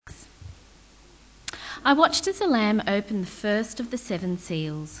I watched as the Lamb opened the first of the 7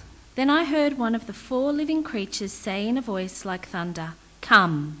 seals. Then I heard one of the 4 living creatures say in a voice like thunder,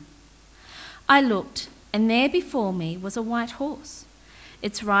 "Come." I looked, and there before me was a white horse.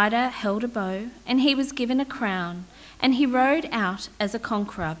 Its rider held a bow, and he was given a crown, and he rode out as a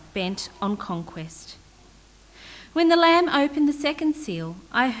conqueror bent on conquest. When the Lamb opened the 2nd seal,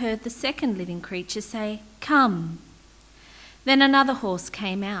 I heard the 2nd living creature say, "Come." Then another horse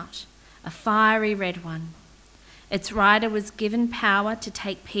came out, a fiery red one. Its rider was given power to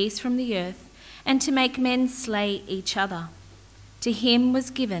take peace from the earth and to make men slay each other. To him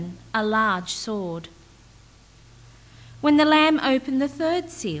was given a large sword. When the Lamb opened the 3rd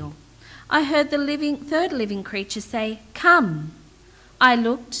seal, I heard the 3rd living creature say, "Come." I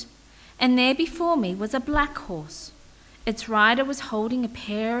looked, and there before me was a black horse. Its rider was holding a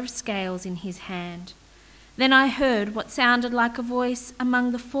pair of scales in his hand. Then I heard what sounded like a voice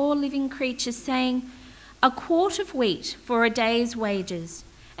among the 4 living creatures saying, "A quart of wheat for a day's wages,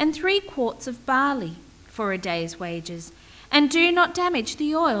 and 3 quarts of barley for a day's wages, and do not damage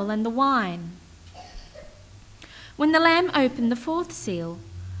the oil and the wine." When the Lamb opened the 4th seal,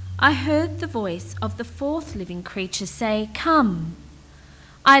 I heard the voice of the 4th living creature say, "Come."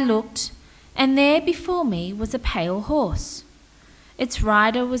 I looked, and there before me was a pale horse. Its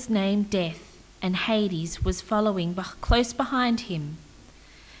rider was named Death, and Hades was following close behind him.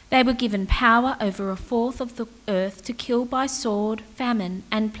 They were given power over 1/4 of the earth to kill by sword, famine,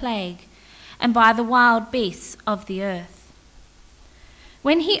 and plague, and by the wild beasts of the earth.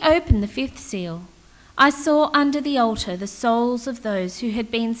 When he opened the 5th seal, I saw under the altar the souls of those who had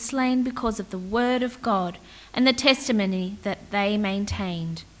been slain because of the word of God and the testimony that they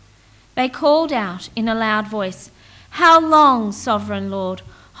maintained. They called out in a loud voice, "How long, sovereign Lord,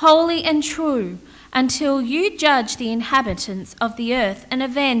 holy and true, until you judge the inhabitants of the earth and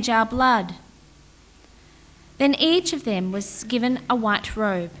avenge our blood?" Then each of them was given a white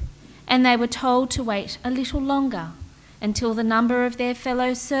robe, and they were told to wait a little longer, until the number of their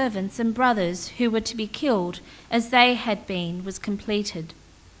fellow servants and brothers who were to be killed as they had been was completed.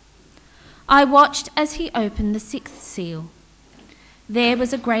 I watched as he opened the 6th seal. There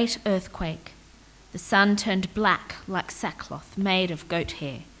was a great earthquake. The sun turned black like sackcloth made of goat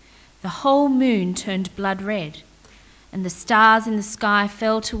hair. The whole moon turned blood red, and the stars in the sky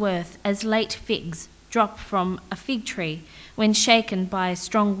fell to earth as late figs drop from a fig tree when shaken by a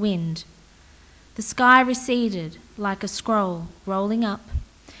strong wind. The sky receded like a scroll rolling up,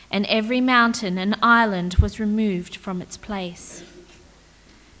 and every mountain and island was removed from its place.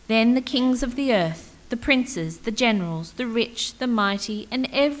 Then the kings of the earth, the princes, the generals, the rich, the mighty, and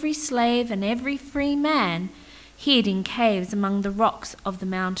every slave and every free man hid in caves among the rocks of the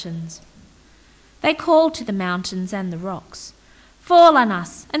mountains. They called to the mountains and the rocks, "Fall on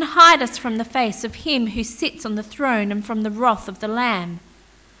us and hide us from the face of him who sits on the throne and from the wrath of the Lamb.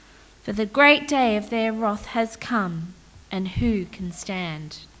 For the great day of their wrath has come, and who can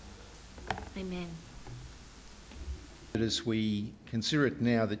stand?" Amen. As we consider it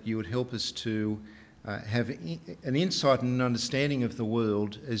now, that you would help us to have an insight and an understanding of the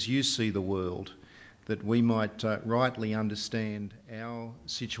world as you see the world, that we might rightly understand our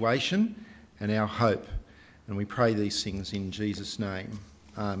situation and our hope. And we pray these things in Jesus' name.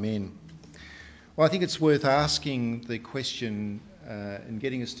 Amen. Well, I think it's worth asking the question and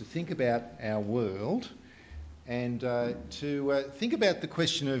getting us to think about our world, and to think about the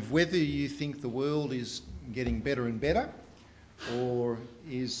question of whether you think the world is getting better and better, or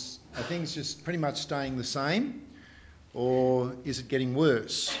are things just pretty much staying the same, or is it getting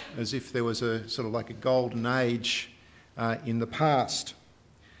worse, as if there was a sort of like a golden age in the past.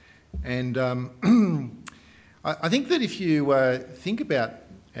 And I think that if you think about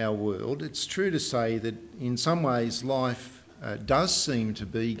our world, it's true to say that in some ways life does seem to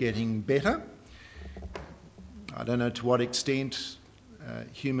be getting better. I don't know to what extent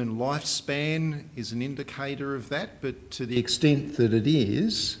human lifespan is an indicator of that, but to the extent that it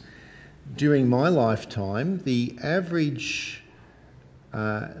is, during my lifetime, the average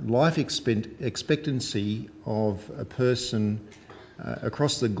life expectancy of a person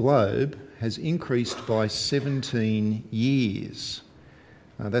across the globe has increased by 17 years.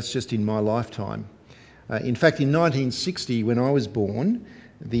 That's just in my lifetime. In fact, in 1960, when I was born,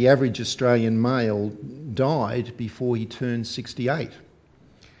 the average Australian male died before he turned 68.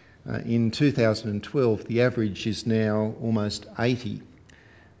 In 2012, the average is now almost 80.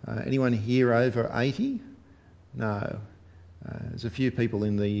 Anyone here over 80? No. There's a few people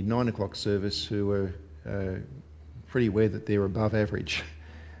in the 9 o'clock service who are pretty aware that they're above average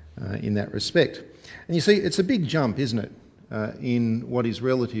in that respect. And you see, it's a big jump, isn't it, in what is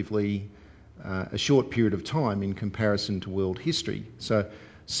relatively a short period of time in comparison to world history. So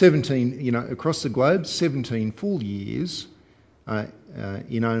 17, across the globe, 17 full years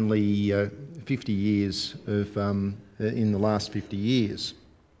in only 50 years in the last 50 years.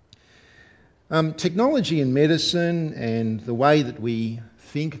 Technology and medicine and the way that we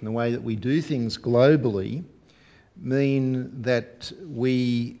think and the way that we do things globally mean that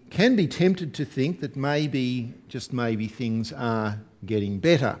we can be tempted to think that maybe, just maybe, things are getting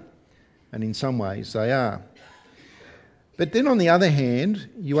better. And in some ways they are. But then on the other hand,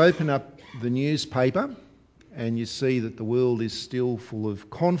 you open up the newspaper and you see that the world is still full of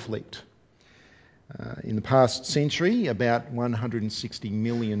conflict. In the past century, about 160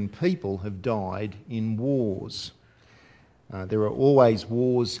 million people have died in wars. There are always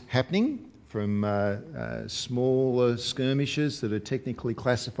wars happening, from smaller skirmishes that are technically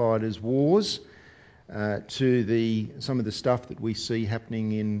classified as wars to some of the stuff that we see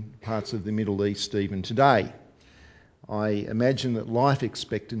happening in parts of the Middle East even today. I imagine that life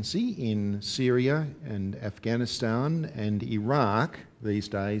expectancy in Syria and Afghanistan and Iraq these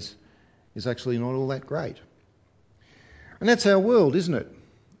days is actually not all that great. And that's our world, isn't it?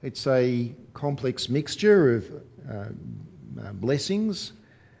 It's a complex mixture of blessings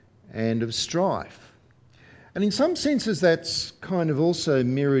and of strife. And in some senses that's kind of also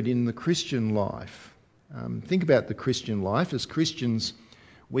mirrored in the Christian life. Think about the Christian life. As Christians,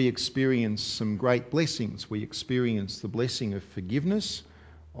 we experience some great blessings. We experience the blessing of forgiveness,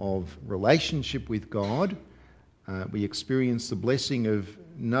 of relationship with God. We experience the blessing of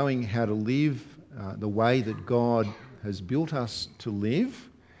knowing how to live the way that God has built us to live.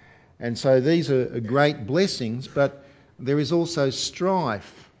 And so these are great blessings, but there is also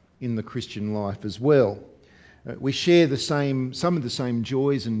strife in the Christian life as well. We share some of the same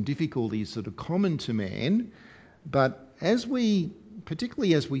joys and difficulties that are common to man, but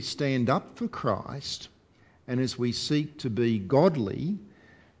particularly as we stand up for Christ and as we seek to be godly,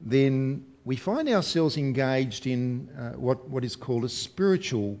 then we find ourselves engaged in what is called a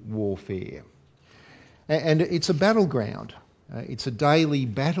spiritual warfare. And it's a battleground. It's a daily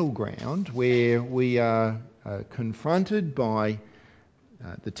battleground where we are confronted by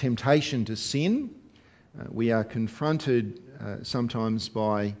the temptation to sin. We are confronted sometimes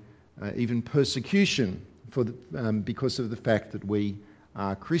by even persecution because of the fact that we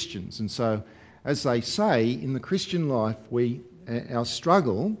are Christians. And so, as they say, in the Christian life, our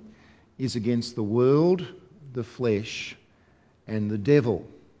struggle is against the world, the flesh, and the devil.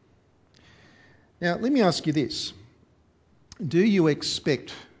 Now, let me ask you this. Do you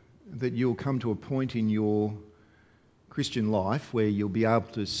expect that you'll come to a point in your Christian life where you'll be able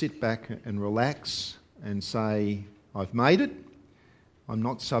to sit back and relax and say, I've made it, I'm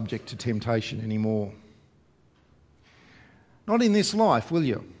not subject to temptation anymore? Not in this life, will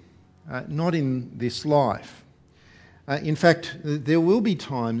you? Not in this life. In fact, there will be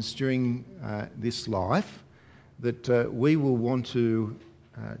times during this life that we will want to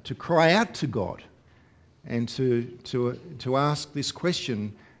cry out to God and to ask this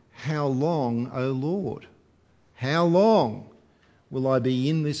question, how long, O Lord? How long will I be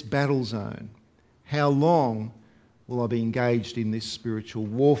in this battle zone? How long will I be engaged in this spiritual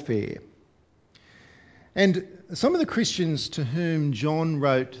warfare? And some of the Christians to whom John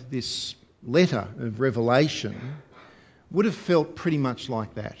wrote this letter of Revelation would have felt pretty much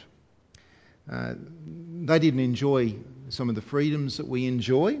like that. They didn't enjoy some of the freedoms that we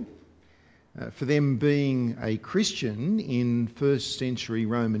enjoy. For them, being a Christian in first century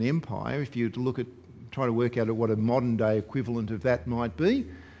Roman Empire, if you were to try to work out what a modern day equivalent of that might be,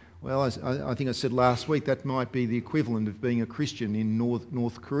 well, I think I said last week that might be the equivalent of being a Christian in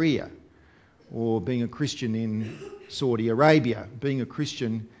North Korea, or being a Christian in Saudi Arabia, being a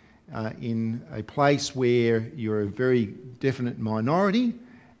Christian in a place where you're a very definite minority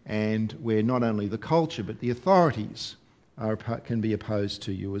and where not only the culture but the authorities can be opposed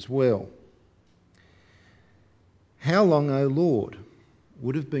to you as well. How long, O Lord,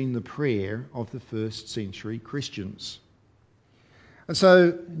 would have been the prayer of the first century Christians. And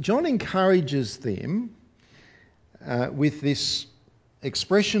so John encourages them with this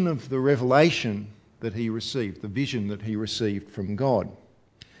expression of the revelation that he received, the vision that he received from God.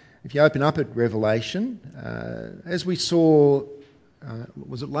 If you open up at Revelation, as we saw,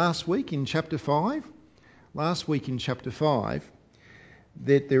 was it last week in chapter 5? Last week in chapter 5,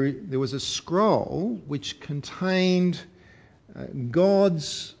 that there was a scroll which contained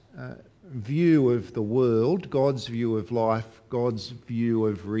God's view of the world, God's view of life, God's view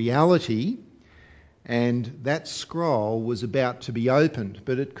of reality, and that scroll was about to be opened,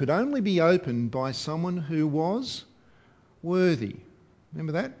 but it could only be opened by someone who was worthy.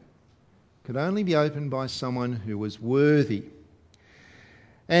 Remember that? could only be opened by someone who was worthy.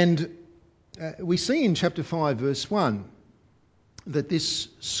 And we see in chapter 5, verse 1, that this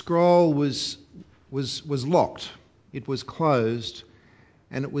scroll was locked, it was closed,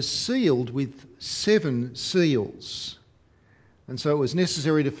 and it was sealed with 7 seals. And so it was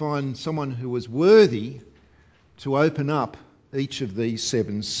necessary to find someone who was worthy to open up each of these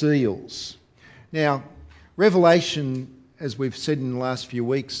 7 seals. Now, Revelation, as we've said in the last few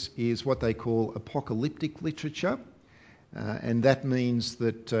weeks, is what they call apocalyptic literature. And that means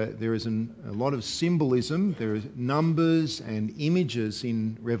that there is a lot of symbolism. There are numbers and images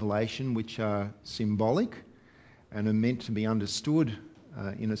in Revelation which are symbolic and are meant to be understood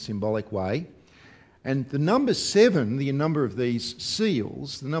in a symbolic way. And the number 7, the number of these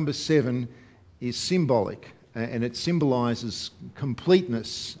seals, the number 7 is symbolic, and it symbolises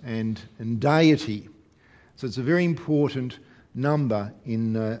completeness and deity. So it's a very important number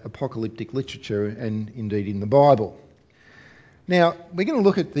in apocalyptic literature and indeed in the Bible. Now, we're going to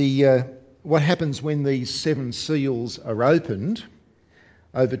look at what happens when these 7 seals are opened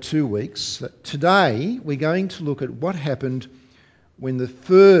over 2 weeks. Today, we're going to look at what happened when the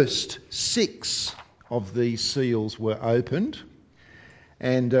first 6 of these seals were opened.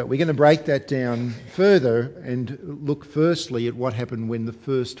 And we're going to break that down further and look firstly at what happened when the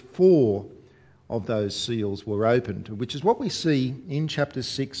first 4 of those seals were opened, which is what we see in chapter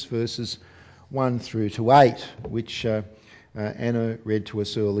 6, verses 1 through to 8, which Anna read to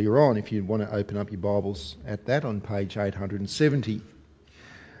us earlier on, if you want to open up your Bibles at that on page 870.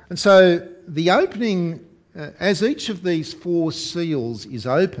 And so the opening, as each of these 4 seals is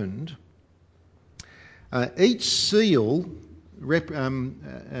opened, each seal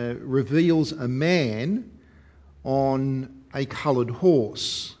reveals a man on a coloured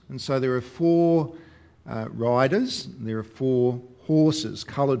horse. And so there are 4 riders, there are 4 horses,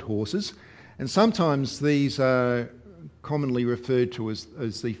 coloured horses, and sometimes these are commonly referred to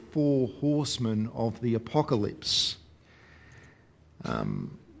as the 4 horsemen of the apocalypse.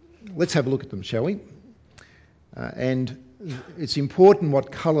 Let's have a look at them, shall we? And it's important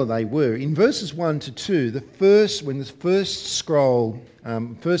what colour they were. In verses 1 to 2, when the first scroll,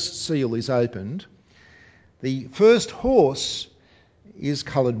 first seal is opened, the first horse is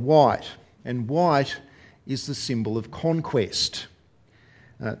coloured white, and white is the symbol of conquest.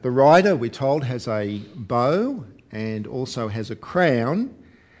 The rider, we're told, has a bow and also has a crown,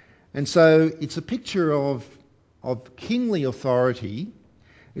 and so it's a picture of kingly authority.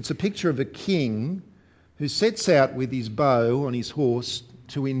 It's a picture of a king who sets out with his bow on his horse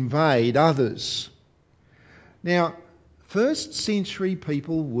to invade others. Now, first century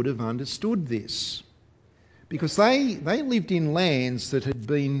people would have understood this because they lived in lands that had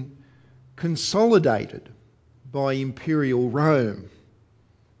been consolidated by imperial Rome.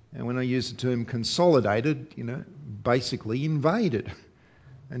 And when I use the term consolidated, basically invaded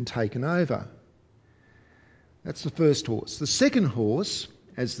and taken over. That's the first horse. The second horse,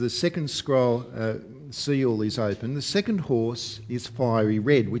 as the second scroll seal is open, the second horse is fiery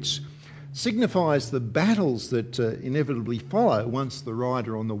red, which signifies the battles that inevitably follow once the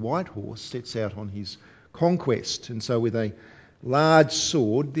rider on the white horse sets out on his conquest. And so with a large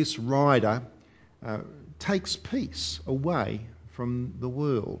sword, this rider takes peace away from the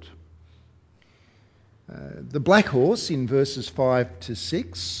world. The black horse in verses 5 to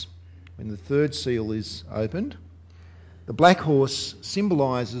 6, when the third seal is opened, the black horse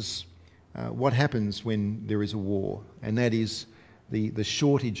symbolises what happens when there is a war, and that is the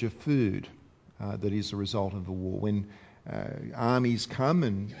shortage of food that is a result of the war. When armies come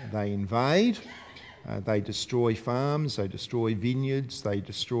and they invade, they destroy farms, they destroy vineyards, they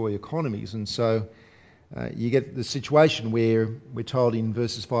destroy economies, and so you get the situation where we're told in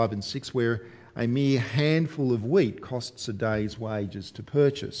verses 5 and 6 where a mere handful of wheat costs a day's wages to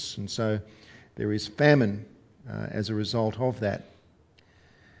purchase, and so there is famine as a result of that.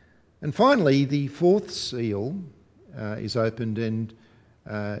 And finally, the fourth seal is opened and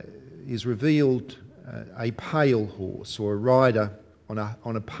is revealed a pale horse, or a rider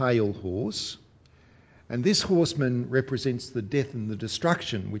on a pale horse. And this horseman represents the death and the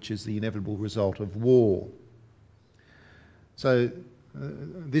destruction, which is the inevitable result of war. So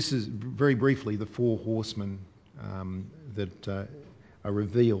this is very briefly the 4 horsemen that are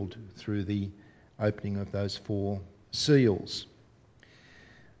revealed through the opening of those 4 seals.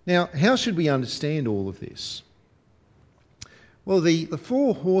 Now, how should we understand all of this? Well, the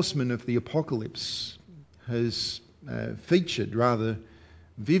 4 horsemen of the apocalypse has featured rather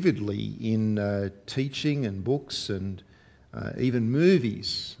vividly in teaching and books and even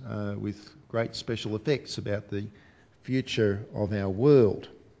movies with great special effects about the future of our world.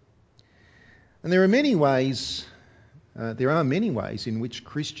 And there are many ways in which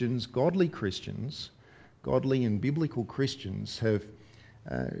Christians, godly and biblical Christians, have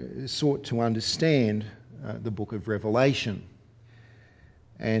sought to understand the book of Revelation.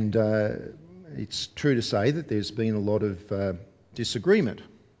 And it's true to say that there's been a lot of disagreement,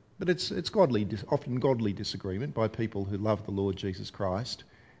 but it's often godly disagreement by people who love the Lord Jesus Christ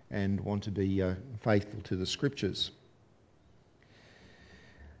and want to be faithful to the Scriptures.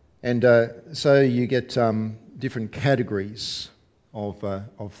 And so you get different categories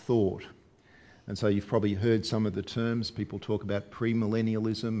of thought. And so you've probably heard some of the terms. People talk about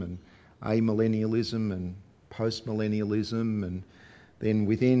premillennialism and amillennialism and postmillennialism, and then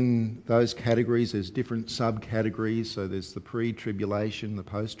within those categories there's different subcategories. So there's the pre-tribulation, the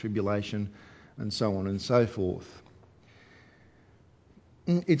post-tribulation, and so on and so forth.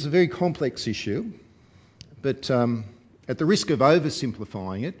 It's a very complex issue, but at the risk of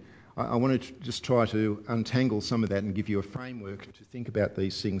oversimplifying it, I want to just try to untangle some of that and give you a framework to think about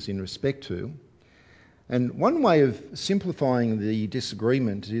these things in respect to. And one way of simplifying the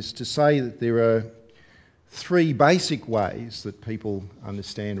disagreement is to say that there are three basic ways that people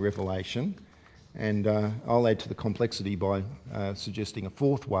understand Revelation, and I'll add to the complexity by suggesting a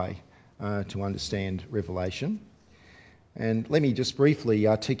fourth way to understand Revelation. And let me just briefly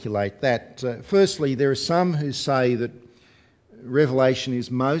articulate that. Firstly, there are some who say that Revelation is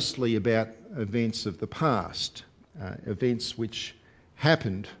mostly about events of the past, events which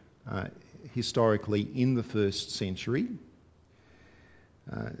happened historically in the first century.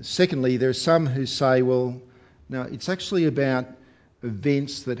 Secondly, there are some who say, well, no, it's actually about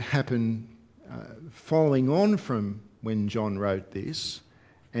events that happen following on from when John wrote this,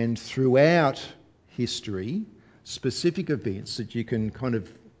 and throughout history, specific events that you can kind of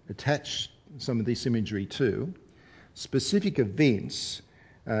attach some of this imagery to, specific events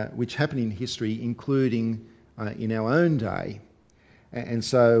which happen in history, including in our own day. And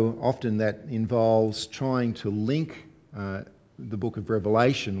so often that involves trying to link the book of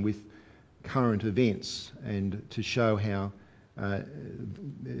Revelation with current events and to show how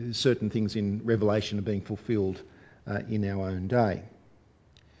certain things in Revelation are being fulfilled in our own day.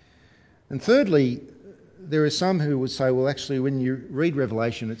 And thirdly, there are some who would say, well, actually, when you read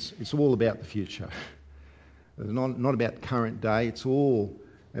Revelation, it's all about the future. Not about current day, it's all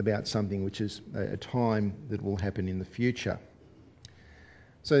about something which is a time that will happen in the future.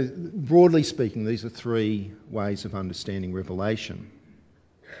 So broadly speaking, these are three ways of understanding Revelation.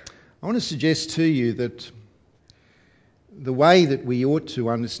 I want to suggest to you that the way that we ought to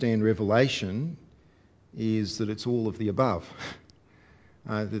understand Revelation is that it's all of the above.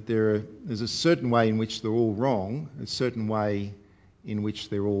 That there's a certain way in which they're all wrong, a certain way in which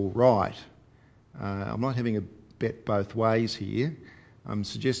they're all right. I'm not having a bet both ways here. I'm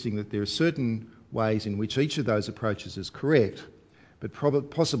suggesting that there are certain ways in which each of those approaches is correct, but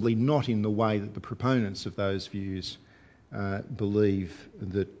possibly not in the way that the proponents of those views believe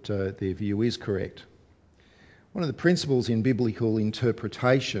that their view is correct. One of the principles in biblical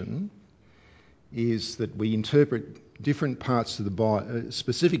interpretation is that we interpret different parts of the Bible,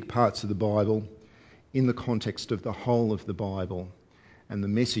 specific parts of the Bible, in the context of the whole of the Bible and the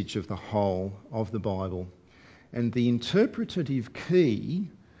message of the whole of the Bible. And the interpretative key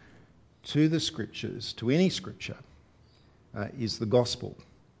to the Scriptures, to any Scripture, is the gospel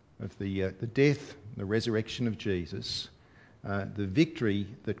of the death, the resurrection of Jesus, the victory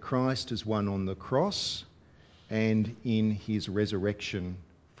that Christ has won on the cross and in his resurrection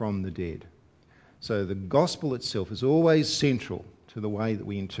from the dead. So the gospel itself is always central to the way that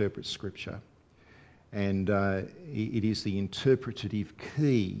we interpret Scripture, and it is the interpretative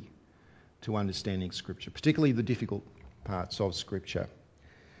key to understanding Scripture, particularly the difficult parts of Scripture.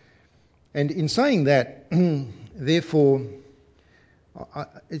 And in saying that, therefore,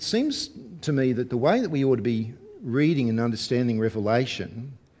 it seems to me that the way that we ought to be reading and understanding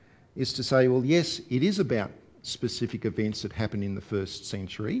Revelation is to say, well, yes, it is about specific events that happened in the first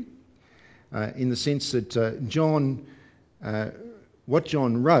century, in the sense that what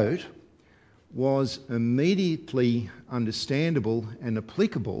John wrote was immediately understandable and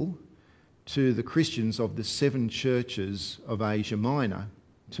applicable to the Christians of the 7 churches of Asia Minor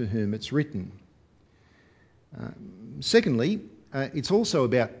to whom it's written. Secondly, it's also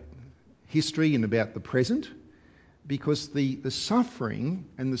about history and about the present, because the suffering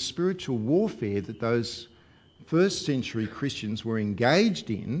and the spiritual warfare that those first century Christians were engaged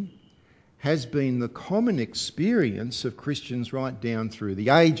in has been the common experience of Christians right down through the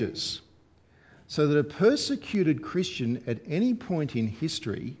ages. So that a persecuted Christian at any point in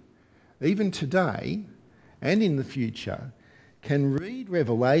history, even today and in the future, can read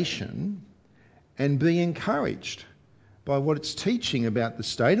Revelation and be encouraged by what it's teaching about the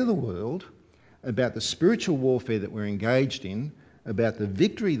state of the world, about the spiritual warfare that we're engaged in, about the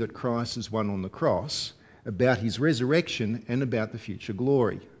victory that Christ has won on the cross, about his resurrection, and about the future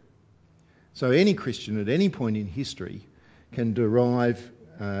glory. So any Christian at any point in history can derive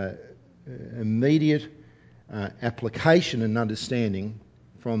immediate application and understanding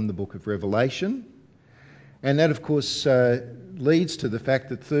from the book of Revelation. And that, of course, leads to the fact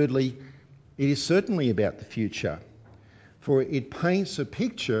that, thirdly, it is certainly about the future, for it paints a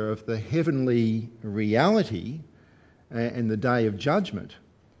picture of the heavenly reality and the day of judgment,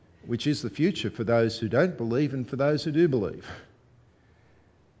 which is the future for those who don't believe and for those who do believe.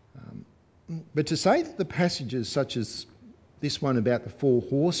 But to say that the passages such as this one about the four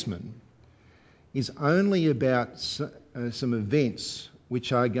horsemen is only about some events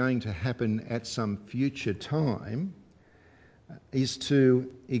which are going to happen at some future time is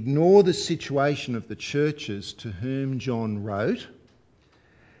to ignore the situation of the churches to whom John wrote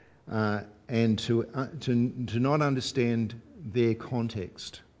and to not understand their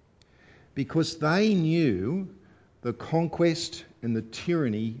context, because they knew the conquest and the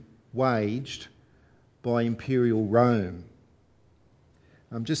tyranny waged by Imperial Rome.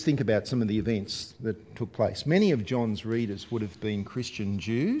 Just think about some of the events that took place. Many of John's readers would have been Christian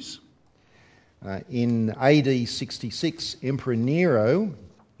Jews. In AD 66, Emperor Nero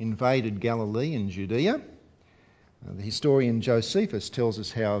invaded Galilee and Judea. The historian Josephus tells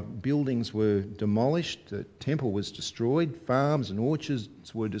us how buildings were demolished, the temple was destroyed, farms and orchards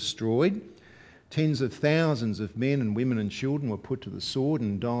were destroyed. Tens of thousands of men and women and children were put to the sword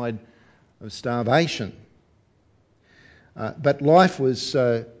and died of starvation. But life was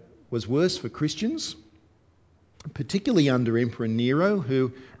worse for Christians, particularly under Emperor Nero,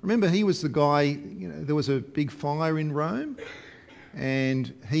 who, remember, he was the guy, there was a big fire in Rome,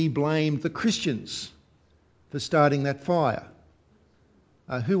 and he blamed the Christians for starting that fire.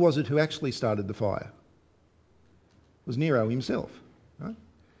 Who was it who actually started the fire? It was Nero himself, right?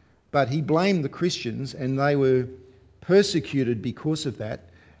 But he blamed the Christians, and they were persecuted because of that.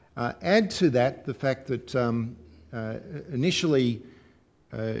 Add to that the fact that initially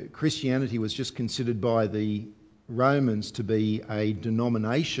Christianity was just considered by the Romans to be a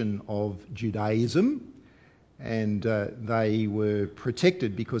denomination of Judaism, and they were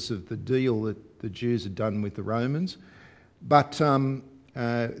protected because of the deal that the Jews had done with the Romans. But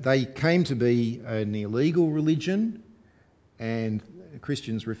they came to be an illegal religion, and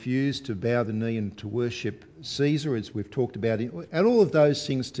Christians refused to bow the knee and to worship Caesar, as we've talked about. And all of those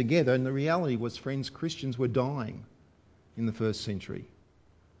things together, and the reality was, friends, Christians were dying in the first century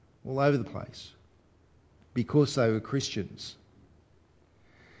all over the place because they were Christians.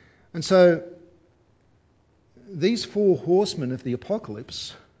 And so these four horsemen of the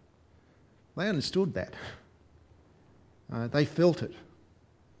apocalypse, they understood that. They felt it.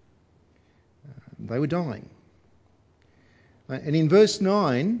 They were dying. And in verse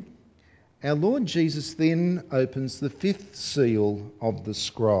 9, our Lord Jesus then opens the fifth seal of the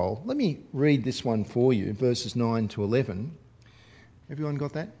scroll. Let me read this one for you, verses 9 to 11. Everyone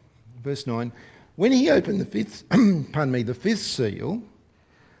got that? Verse 9. When he opened the fifth seal,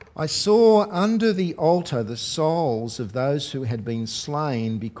 I saw under the altar the souls of those who had been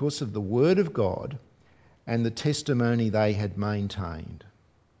slain because of the word of God and the testimony they had maintained.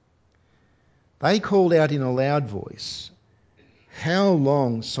 They called out in a loud voice, "How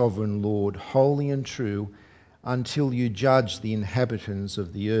long, sovereign Lord, holy and true, until you judge the inhabitants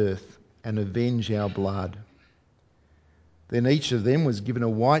of the earth and avenge our blood?" Then each of them was given a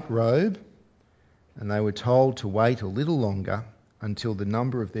white robe, and they were told to wait a little longer until the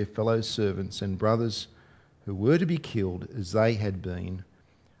number of their fellow servants and brothers who were to be killed as they had been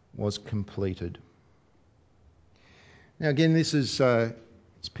was completed. Now again, this is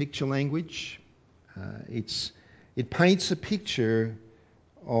it's picture language. It paints a picture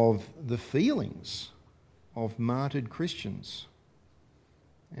of the feelings of martyred Christians.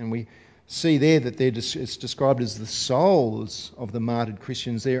 And we see there that it's described as the souls of the martyred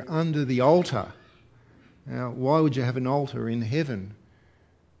Christians. They're under the altar. Now, why would you have an altar in heaven?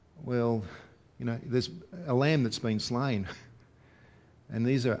 Well, there's a lamb that's been slain. And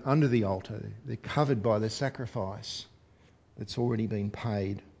these are under the altar. They're covered by the sacrifice that's already been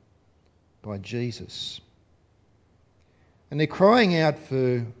paid by Jesus. And they're crying out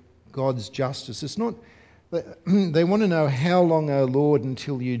for God's justice. It's not, they want to know, how long, O Lord,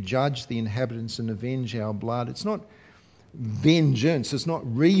 until you judge the inhabitants and avenge our blood? It's not vengeance, it's not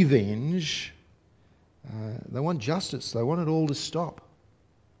revenge. They want justice. They want it all to stop.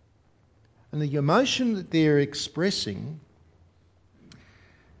 And the emotion that they're expressing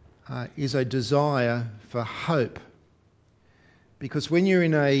is a desire for hope. Because when you're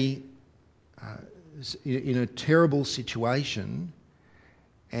in a terrible situation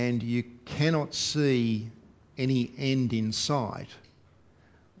and you cannot see any end in sight,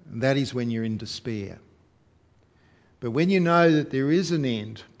 that is when you're in despair. But when you know that there is an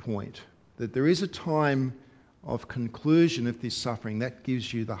end point, that there is a time of conclusion of this suffering, that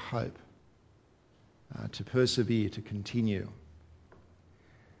gives you the hope to persevere, to continue.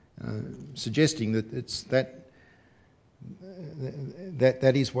 Suggesting that it's that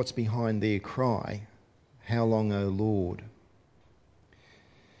is what's behind their cry, "How long, O Lord?"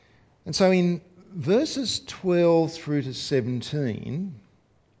 And so in verses 12 through to 17,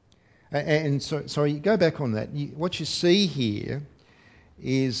 go back on that. What you see here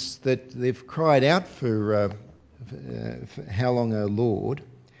is that they've cried out for "How long, O Lord?"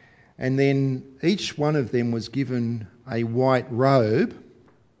 And then each one of them was given a white robe,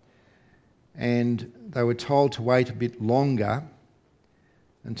 and they were told to wait a bit longer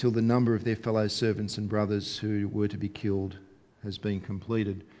until the number of their fellow servants and brothers who were to be killed has been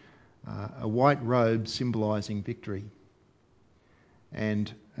completed. A white robe symbolising victory.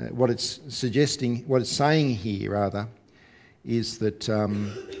 And what it's saying here, rather, is that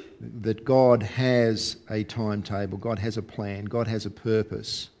that God has a timetable, God has a plan, God has a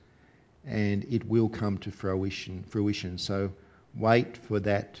purpose, and it will come to fruition. So wait for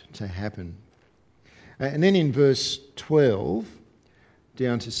that to happen. And then in verse 12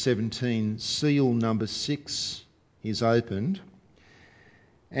 down to 17, seal number 6 is opened,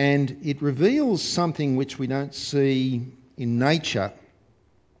 and it reveals something which we don't see in nature.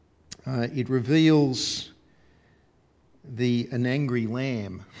 It reveals an angry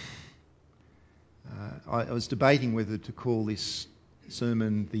lamb. I was debating whether to call this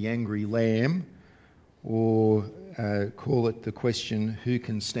sermon "The Angry Lamb" or call it the question, "Who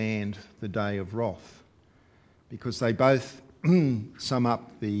can stand the day of wrath?" Because they both sum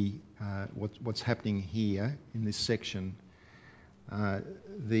up what's happening here in this section.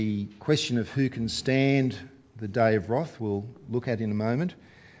 The question of who can stand the day of wrath we'll look at in a moment.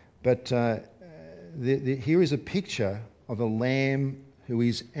 But here is a picture of a lamb who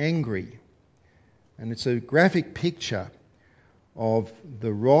is angry. And it's a graphic picture of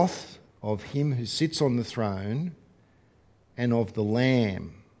the wrath of him who sits on the throne and of the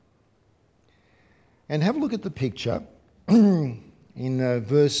lamb. And have a look at the picture. In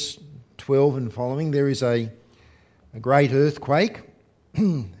verse 12 and following, there is a great earthquake.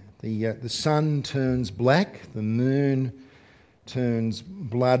 The sun turns black, the moon turns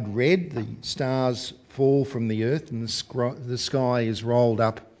blood red, the stars fall from the earth, and the sky is rolled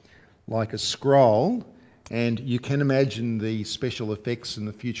up like a scroll. And you can imagine the special effects and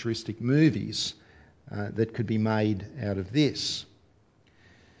the futuristic movies that could be made out of this.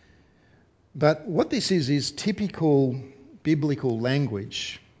 But what this is typical biblical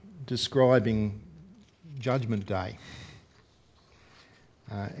language describing Judgment Day.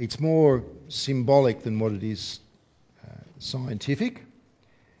 It's more symbolic than what it is scientific,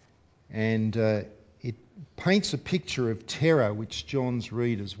 and it paints a picture of terror which John's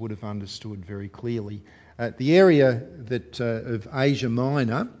readers would have understood very clearly. The area of Asia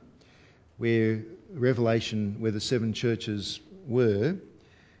Minor, where the 7 churches were,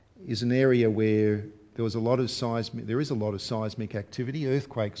 is an area where there is a lot of seismic activity.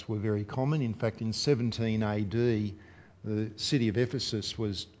 Earthquakes were very common. In fact, in 17 AD, the city of Ephesus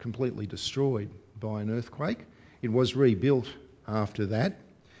was completely destroyed by an earthquake. It was rebuilt after that.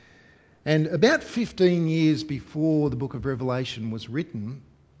 And about 15 years before the book of Revelation was written,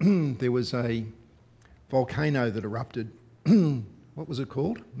 there was a volcano that erupted. What was it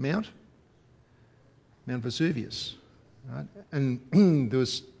called? Mount Vesuvius. Right? And there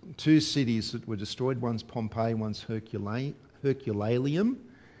was 2 cities that were destroyed. One's Pompeii, one's Herculaneum.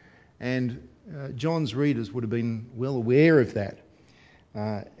 And John's readers would have been well aware of that.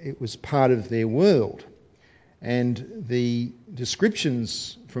 It was part of their world. And the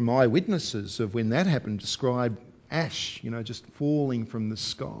descriptions from eyewitnesses of when that happened describe ash, just falling from the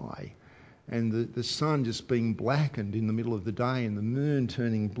sky, and the sun just being blackened in the middle of the day, and the moon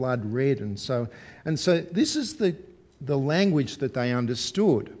turning blood red, and so this is the language that they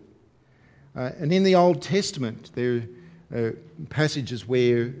understood. And in the Old Testament, there are passages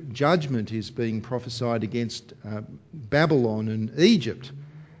where judgment is being prophesied against Babylon and Egypt.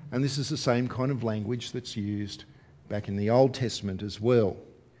 And this is the same kind of language that's used back in the Old Testament as well.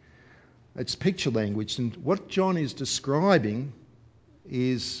 It's picture language, and what John is describing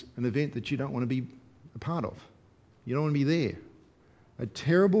is an event that you don't want to be a part of. You don't want to be there. A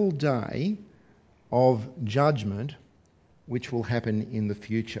terrible day of judgment which will happen in the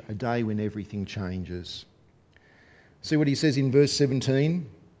future, a day when everything changes. See what he says in verse 17?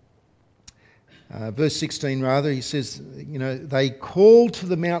 Verse 16 rather, he says, they call to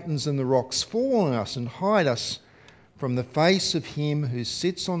the mountains and the rocks, fall on us and hide us from the face of him who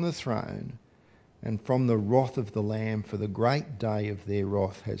sits on the throne and from the wrath of the Lamb, for the great day of their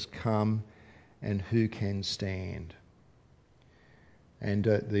wrath has come, and who can stand? And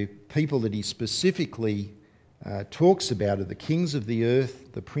the people that he specifically talks about are the kings of the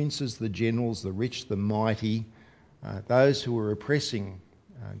earth, the princes, the generals, the rich, the mighty, those who are oppressing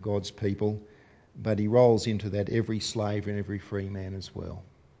God's people, but he rolls into that every slave and every free man as well.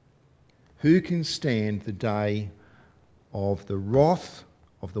 Who can stand the day of the wrath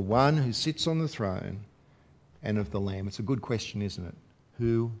of the one who sits on the throne and of the Lamb? It's a good question, isn't it?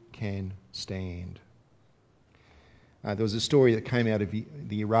 Who can stand? There was a story that came out of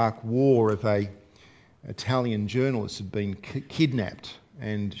the Iraq War of an Italian journalist who had been kidnapped,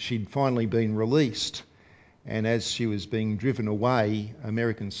 and she'd finally been released. And as she was being driven away,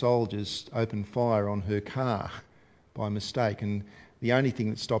 American soldiers opened fire on her car by mistake. And the only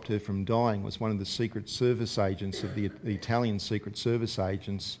thing that stopped her from dying was one of the Secret Service agents of the Italian Secret Service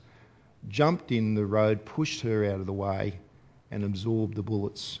agents jumped in the road, pushed her out of the way, and absorbed the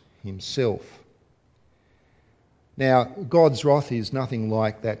bullets himself. Now, God's wrath is nothing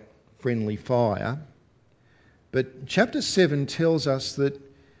like that friendly fire, but chapter 7 tells us that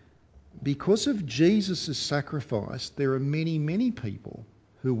because of Jesus' sacrifice, there are many, many people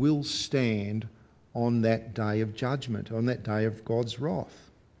who will stand on that day of judgment, on that day of God's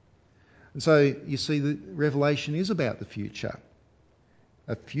wrath. And so you see, the Revelation is about the future,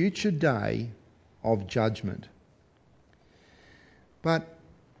 a future day of judgment. But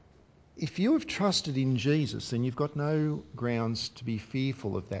if you have trusted in Jesus, then you've got no grounds to be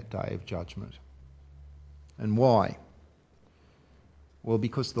fearful of that day of judgment. And why? Well,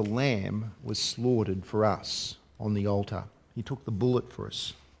 because the Lamb was slaughtered for us on the altar. He took the bullet for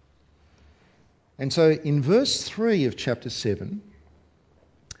us. And so in verse 3 of chapter 7,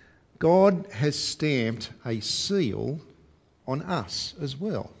 God has stamped a seal on us as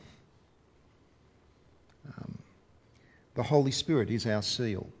well. The Holy Spirit is our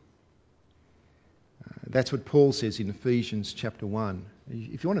seal. That's what Paul says in Ephesians chapter 1.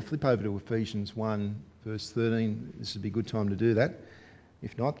 If you want to flip over to Ephesians 1 verse 13, this would be a good time to do that.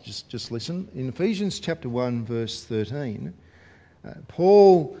 If not, just listen. In Ephesians chapter 1 verse 13,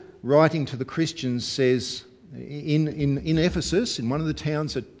 Paul, writing to the Christians, says in Ephesus, in one of the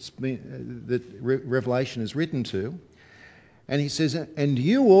towns that Revelation is written to, and he says, "And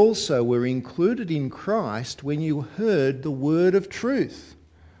you also were included in Christ when you heard the word of truth,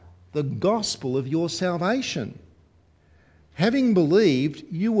 the gospel of your salvation. Having believed,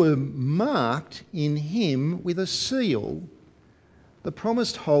 you were marked in him with a seal, the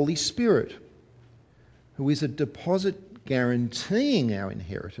promised Holy Spirit, who is a deposit guaranteeing our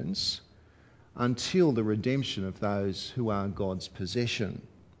inheritance until the redemption of those who are God's possession."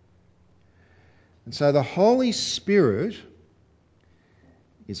 And so the Holy Spirit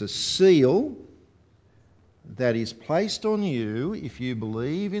is a seal that is placed on you if you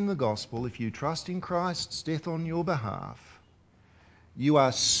believe in the gospel, if you trust in Christ's death on your behalf. You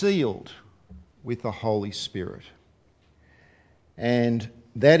are sealed with the Holy Spirit. And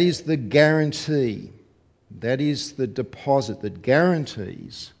that is the guarantee, that is the deposit that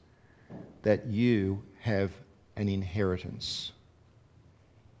guarantees that you have an inheritance,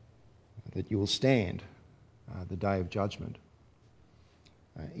 that you will stand the day of judgment.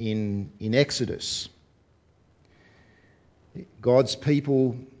 In Exodus, God's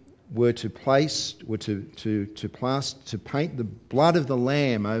people were to paint the blood of the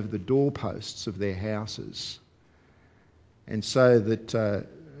Lamb over the doorposts of their houses, and so that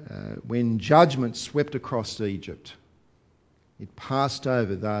when judgment swept across Egypt, it passed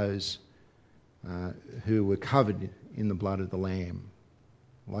over those who were covered in the blood of the Lamb,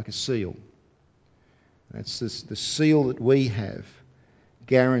 like a seal. That's the seal that we have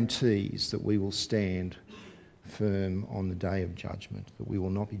guarantees that we will stand firm on the day of judgment, that we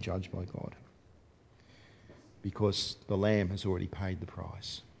will not be judged by God, because the Lamb has already paid the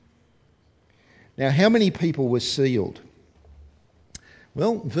price. Now, how many people were sealed?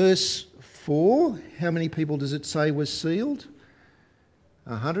 Well, verse 4, how many people does it say were sealed?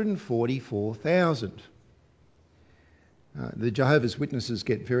 144,000. The Jehovah's Witnesses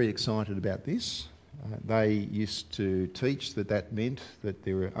get very excited about this. They used to teach that meant that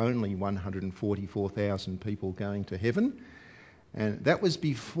there were only 144,000 people going to heaven, and that was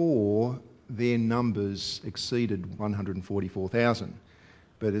before their numbers exceeded 144,000.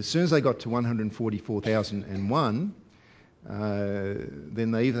 But as soon as they got to 144,001,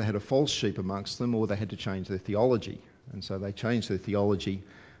 then they either had a false sheep amongst them or they had to change their theology. And so they changed their theology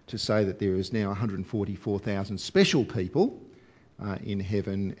to say that there is now 144,000 special people in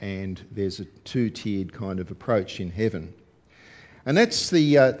heaven, and there's a two-tiered kind of approach in heaven. And that's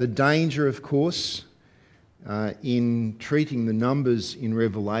the danger, of course, in treating the numbers in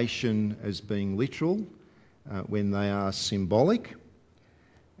Revelation as being literal when they are symbolic.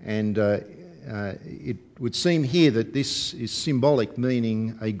 And it would seem here that this is symbolic,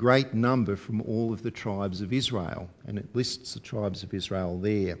 meaning a great number from all of the tribes of Israel. And it lists the tribes of Israel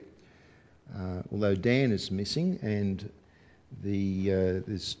there. Although Dan is missing, and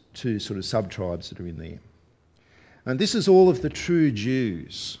there's two sort of sub-tribes that are in there. And this is all of the true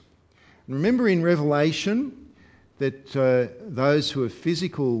Jews. And remember in Revelation that those who are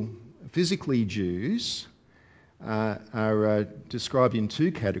physically Jews are described in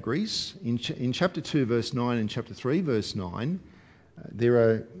two categories. In chapter 2 verse 9 and chapter 3 verse 9, there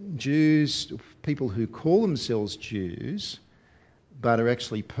are Jews, people who call themselves Jews but are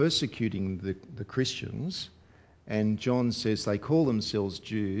actually persecuting the Christians. And John says they call themselves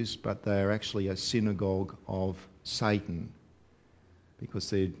Jews, but they are actually a synagogue of Satan, because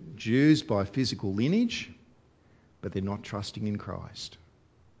they're Jews by physical lineage, but they're not trusting in Christ.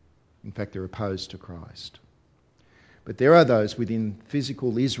 In fact, they're opposed to Christ. But there are those within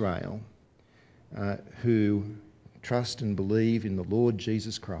physical Israel who trust and believe in the Lord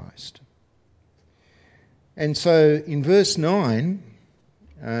Jesus Christ. And so in verse 9,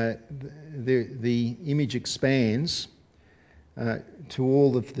 the image expands to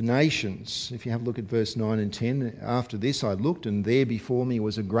all of the nations. If you have a look at verse 9 and 10, after this I looked, and there before me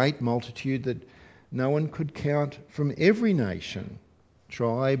was a great multitude that no one could count, from every nation,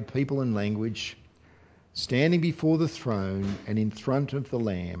 tribe, people and language, standing before the throne and in front of the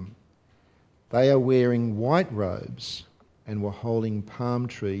Lamb. They are wearing white robes and were holding palm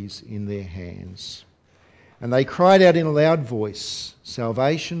trees in their hands. And they cried out in a loud voice,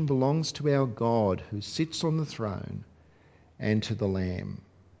 "Salvation belongs to our God who sits on the throne and to the Lamb."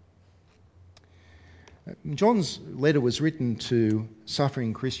 John's letter was written to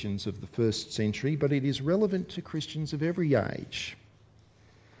suffering Christians of the first century, but it is relevant to Christians of every age.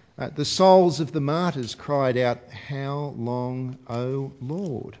 The souls of the martyrs cried out, "How long, O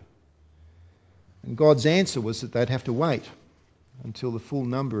Lord?" And God's answer was that they'd have to wait until the full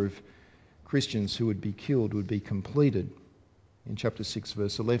number of Christians who would be killed would be completed in chapter 6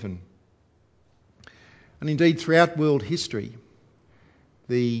 verse 11. And indeed throughout world history,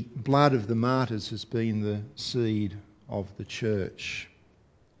 the blood of the martyrs has been the seed of the church.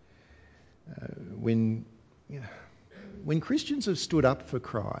 When Christians have stood up for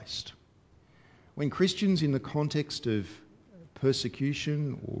Christ, when Christians in the context of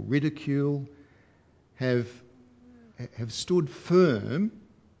persecution or ridicule have stood firm,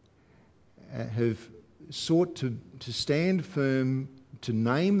 have sought to stand firm, to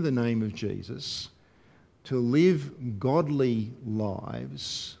name the name of Jesus, to live godly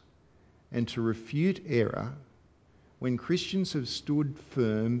lives and to refute error, when Christians have stood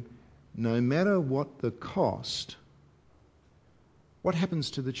firm no matter what the cost, what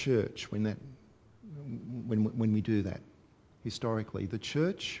happens to the church when we do that? Historically, the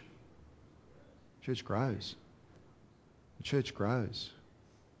church grows. The church grows.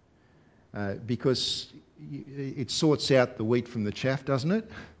 Because it sorts out the wheat from the chaff, doesn't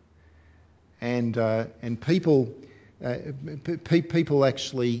it? And people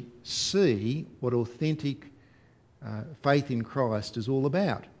actually see what authentic faith in Christ is all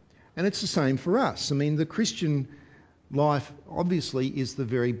about. And it's the same for us. I mean, the Christian life obviously is the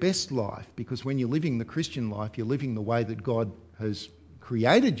very best life, because when you're living the Christian life, you're living the way that God has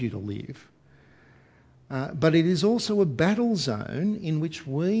created you to live. But it is also a battle zone in which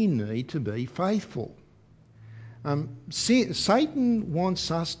we need to be faithful. Satan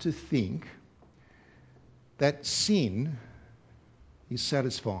wants us to think that sin is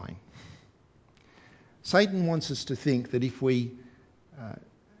satisfying. Satan wants us to think that if we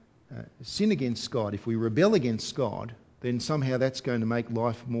sin against God, if we rebel against God, then somehow that's going to make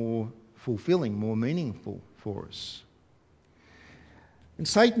life more fulfilling, more meaningful for us. And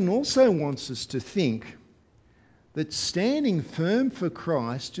Satan also wants us to think that standing firm for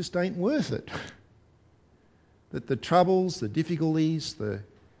Christ just ain't worth it. That the troubles, the difficulties, the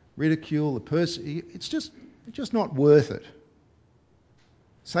ridicule, it's just not worth it.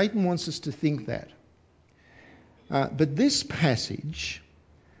 Satan wants us to think that. But this passage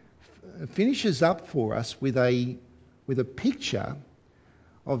finishes up for us with a picture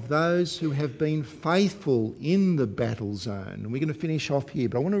of those who have been faithful in the battle zone. And we're going to finish off here,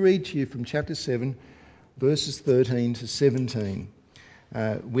 but I want to read to you from chapter 7, verses 13 to 17,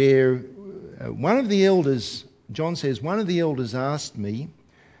 where one of the elders, John says, one of the elders asked me,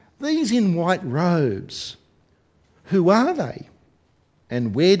 "These in white robes, who are they?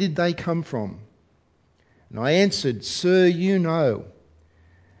 And where did they come from?" And I answered, "Sir, you know."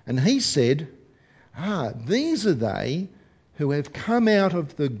 And he said, "These are they who have come out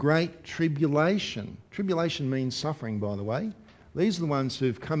of the great tribulation." Tribulation means suffering, by the way. These are the ones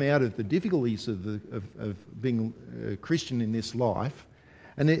who've come out of the difficulties of being a Christian in this life,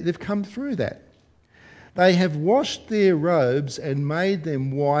 and they've come through that. "They have washed their robes and made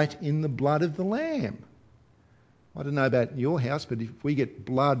them white in the blood of the Lamb." I don't know about your house, but if we get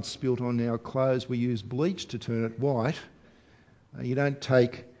blood spilt on our clothes, we use bleach to turn it white. You don't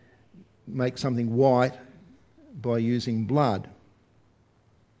make something white by using blood.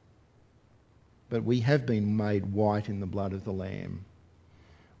 But we have been made white in the blood of the Lamb.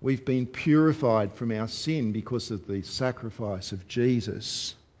 We've been purified from our sin because of the sacrifice of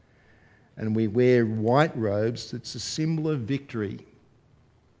Jesus. And we wear white robes. That's a symbol of victory,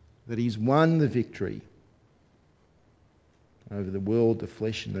 that He's won the victory over the world, the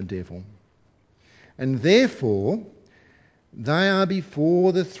flesh and the devil. And therefore, they are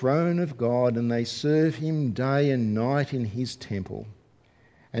before the throne of God, and they serve Him day and night in His temple.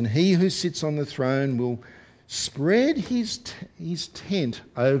 And He who sits on the throne will spread His tent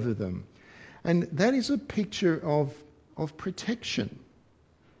over them. And that is a picture of protection,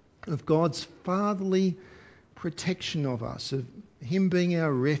 of God's fatherly protection of us, of Him being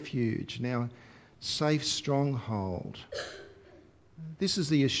our refuge and our safe stronghold. This is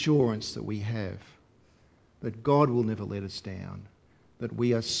the assurance that we have, that God will never let us down, that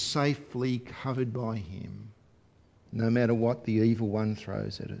we are safely covered by Him, no matter what the evil one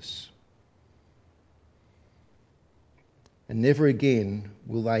throws at us. And never again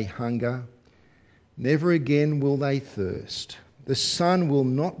will they hunger, never again will they thirst. The sun will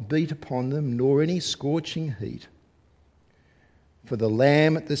not beat upon them, nor any scorching heat. For the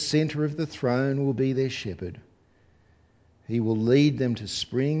Lamb at the centre of the throne will be their shepherd. He will lead them to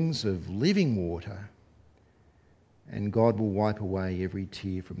springs of living water, and God will wipe away every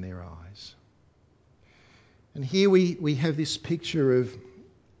tear from their eyes. And here we have this picture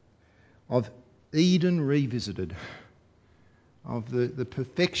of Eden revisited, of the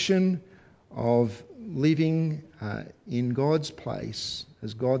perfection of living in God's place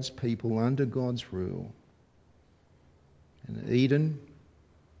as God's people under God's rule. And Eden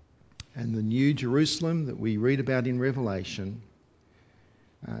and the New Jerusalem that we read about in Revelation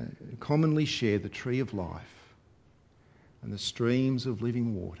commonly share the tree of life and the streams of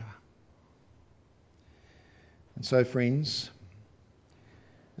living water. And so, friends,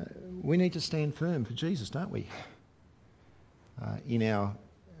 we need to stand firm for Jesus, don't we? In our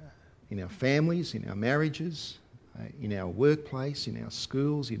families, in our marriages, in our workplace, in our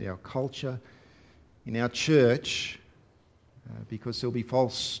schools, in our culture, in our church, because there'll be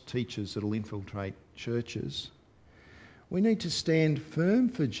false teachers that will infiltrate churches. We need to stand firm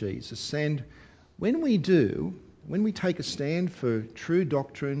for Jesus. And when we do, when we take a stand for true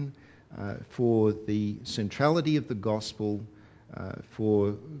doctrine, for the centrality of the gospel,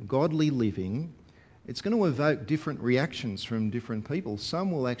 for godly living, it's going to evoke different reactions from different people.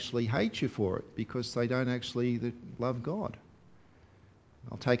 Some will actually hate you for it because they don't actually love God.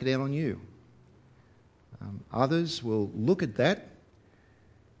 I'll take it out on you. Others will look at that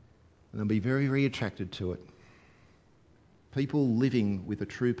and they'll be very, very attracted to it. People living with a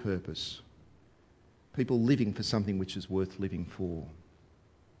true purpose. People living for something which is worth living for.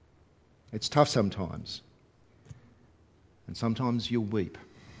 It's tough sometimes. And sometimes you'll weep.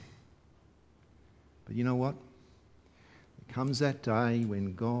 But you know what? There comes that day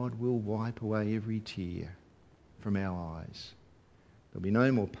when God will wipe away every tear from our eyes. There'll be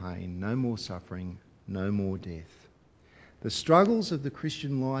no more pain, no more suffering, no more death. The struggles of the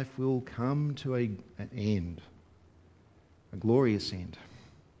Christian life will come to an end, a glorious end.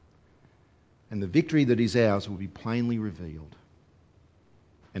 And the victory that is ours will be plainly revealed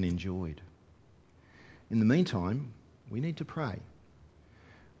and enjoyed. In the meantime, we need to pray.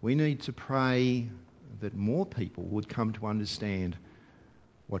 We need to pray that more people would come to understand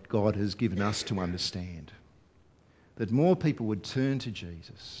what God has given us to understand. That more people would turn to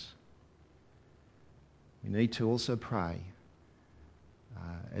Jesus. We need to also pray,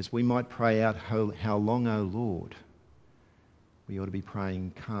 as we might pray out, "How long, O Lord?" We ought to be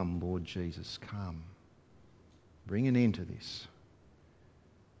praying, "Come, Lord Jesus, come. Bring an end to this."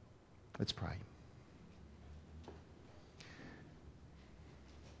 Let's pray.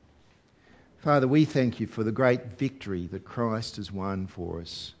 Father, we thank you for the great victory that Christ has won for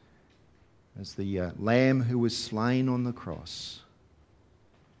us as the Lamb who was slain on the cross.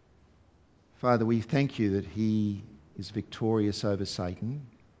 Father, we thank you that he is victorious over Satan.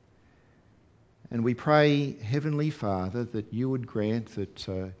 And we pray, Heavenly Father, that you would grant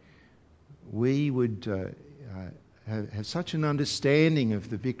that we would have such an understanding of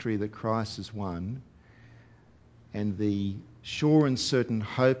the victory that Christ has won and the sure and certain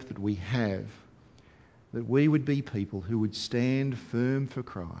hope that we have, that we would be people who would stand firm for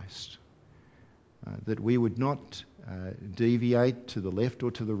Christ, that we would not deviate to the left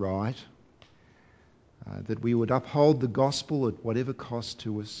or to the right, that we would uphold the gospel at whatever cost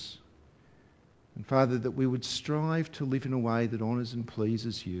to us. And Father, that we would strive to live in a way that honours and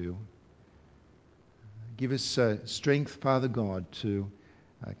pleases you. Give us strength, Father God, to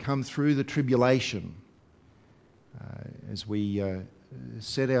come through the tribulation as we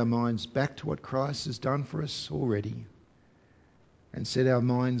set our minds back to what Christ has done for us already and set our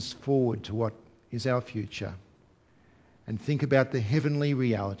minds forward to what is our future and think about the heavenly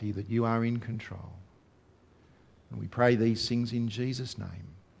reality that you are in control. And we pray these things in Jesus' name.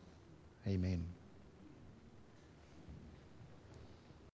 Amen.